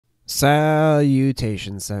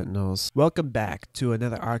Salutations, Sentinels. Welcome back to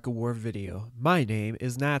another Ark of War video. My name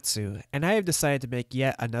is Natsu, and I have decided to make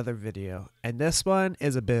yet another video, and this one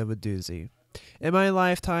is a bit of a doozy. In my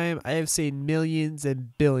lifetime, I have seen millions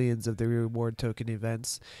and billions of the reward token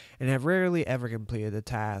events, and have rarely ever completed the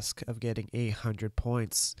task of getting 800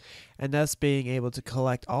 points, and thus being able to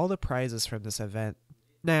collect all the prizes from this event.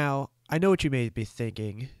 Now, I know what you may be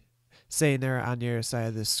thinking, sitting there on your side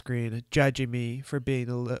of the screen, judging me for being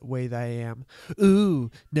the way that I am.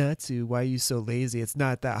 Ooh, Natsu, why are you so lazy? It's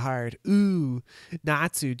not that hard. Ooh,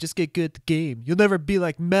 Natsu, just get good at the game. You'll never be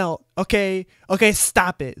like Melt. Okay,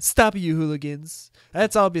 stop it. Stop it, you hooligans.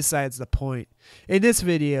 That's all besides the point. In this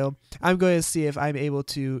video, I'm going to see if I'm able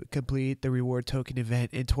to complete the reward token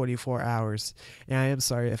event in 24 hours. And I am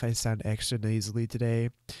sorry if I sound extra nasally today,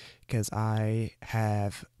 because I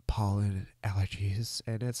have pollen allergies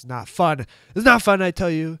and it's not fun. It's not fun, I tell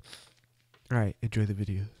you. Alright, enjoy the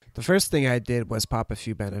video. The first thing I did was pop a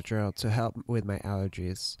few Benadryl to help with my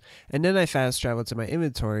allergies, and then I fast traveled to my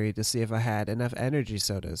inventory to see if I had enough energy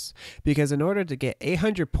sodas, because in order to get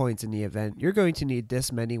 800 points in the event, you're going to need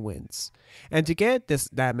this many wins, and to get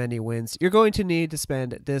that many wins, you're going to need to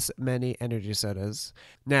spend this many energy sodas.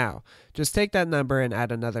 Now, just take that number and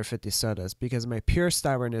add another 50 sodas, because of my pure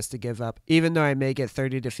stubbornness to give up, even though I may get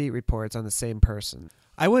 30 defeat reports on the same person.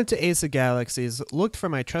 I went to Ace of Galaxies, looked for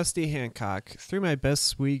my trusty Hancock, threw my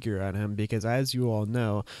best Sweeger on him because, as you all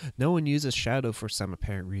know, no one uses Shadow for some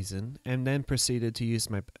apparent reason, and then proceeded to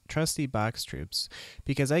use my trusty Box Troops,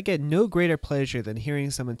 because I get no greater pleasure than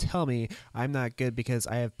hearing someone tell me I'm not good because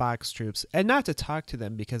I have Box Troops, and not to talk to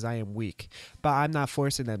them because I am weak, but I'm not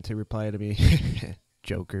forcing them to reply to me.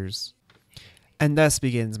 Jokers. And thus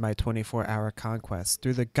begins my 24-hour conquest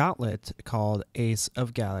through the gauntlet called Ace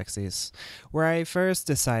of Galaxies, where I first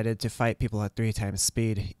decided to fight people at 3 times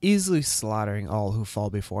speed, easily slaughtering all who fall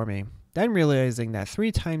before me. Then realizing that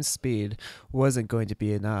 3 times speed wasn't going to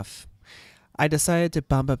be enough, I decided to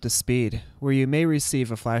bump up the speed, where you may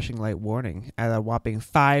receive a flashing light warning at a whopping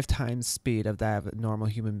 5 times speed of that of a normal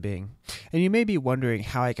human being. And you may be wondering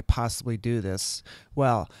how I could possibly do this.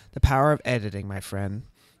 Well, the power of editing, my friend.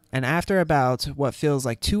 And after about what feels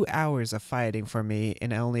like 2 hours of fighting for me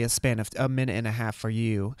in only a span of a minute and a half for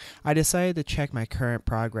you, I decided to check my current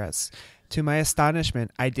progress. To my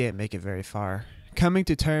astonishment, I didn't make it very far. Coming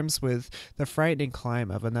to terms with the frightening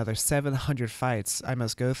climb of another 700 fights I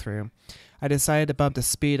must go through, I decided to bump the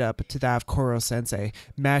speed up to that of Koro-sensei,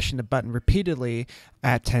 mashing the button repeatedly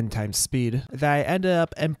at 10 times speed, that I ended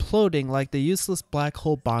up imploding like the useless black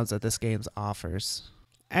hole bombs that this game offers.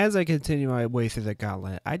 As I continue my way through the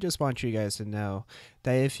gauntlet, I just want you guys to know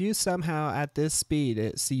that if you somehow at this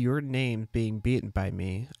speed see your name being beaten by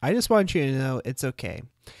me, I just want you to know it's okay.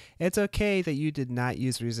 It's okay that you did not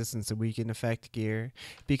use resistance and weaken effect gear,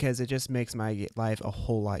 because it just makes my life a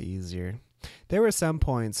whole lot easier. There were some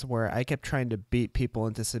points where I kept trying to beat people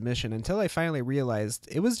into submission until I finally realized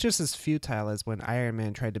it was just as futile as when Iron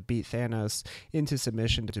Man tried to beat Thanos into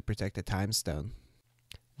submission to protect the Time Stone.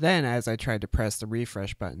 Then, as I tried to press the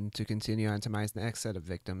refresh button to continue on to my next set of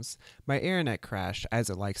victims, my internet crashed, as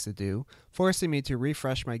it likes to do, forcing me to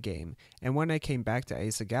refresh my game, and when I came back to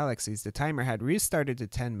Ace of Galaxies, the timer had restarted to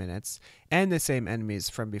 10 minutes, and the same enemies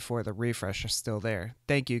from before the refresh are still there.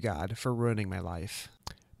 Thank you, God, for ruining my life.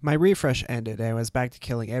 My refresh ended and I was back to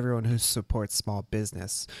killing everyone who supports small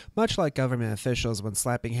business, much like government officials when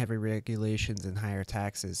slapping heavy regulations and higher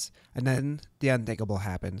taxes. And then, the unthinkable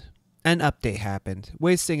happened. An update happened,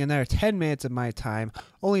 wasting another 10 minutes of my time,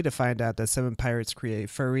 only to find out that 7 pirates create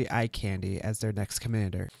furry eye candy as their next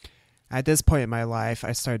commander. At this point in my life,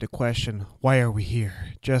 I started to question, why are we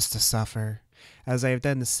here? Just to suffer? As I have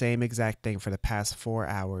done the same exact thing for the past 4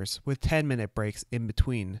 hours, with 10-minute breaks in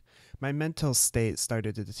between. My mental state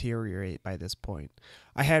started to deteriorate by this point.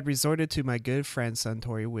 I had resorted to my good friend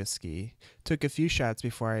Suntory whiskey, took a few shots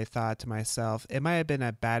before I thought to myself it might have been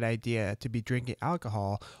a bad idea to be drinking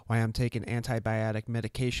alcohol while I'm taking antibiotic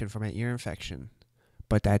medication for my ear infection.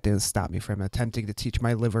 But that didn't stop me from attempting to teach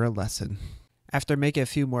my liver a lesson. After making a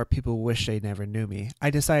few more people wish they never knew me, I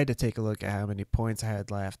decided to take a look at how many points I had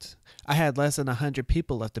left. I had less than 100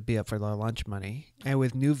 people left to beat up for their lunch money, and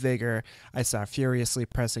with new vigor, I started furiously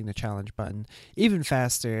pressing the challenge button, even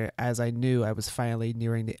faster as I knew I was finally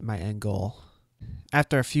nearing my end goal.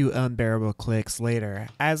 After a few unbearable clicks later,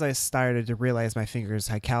 as I started to realize my fingers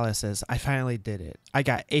had calluses, I finally did it. I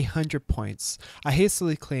got 800 points. I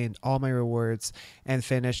hastily claimed all my rewards and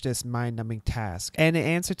finished this mind-numbing task. And in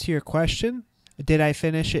answer to your question, Did I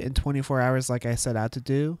finish it in 24 hours like I set out to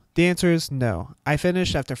do? The answer is no. I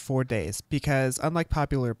finished after 4 days because, unlike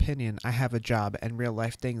popular opinion, I have a job and real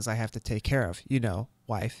life things I have to take care of. You know,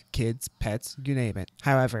 wife, kids, pets, you name it.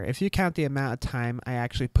 However, if you count the amount of time I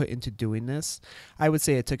actually put into doing this, I would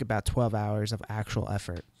say it took about 12 hours of actual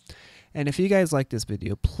effort. And if you guys like this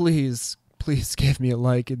video, please give me a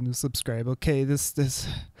like and subscribe. Okay, this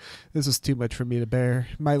is too much for me to bear.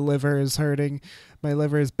 My liver is hurting. My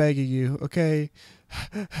liver is begging you. Okay.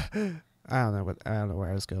 I don't know where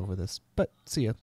I was going with this, but see ya.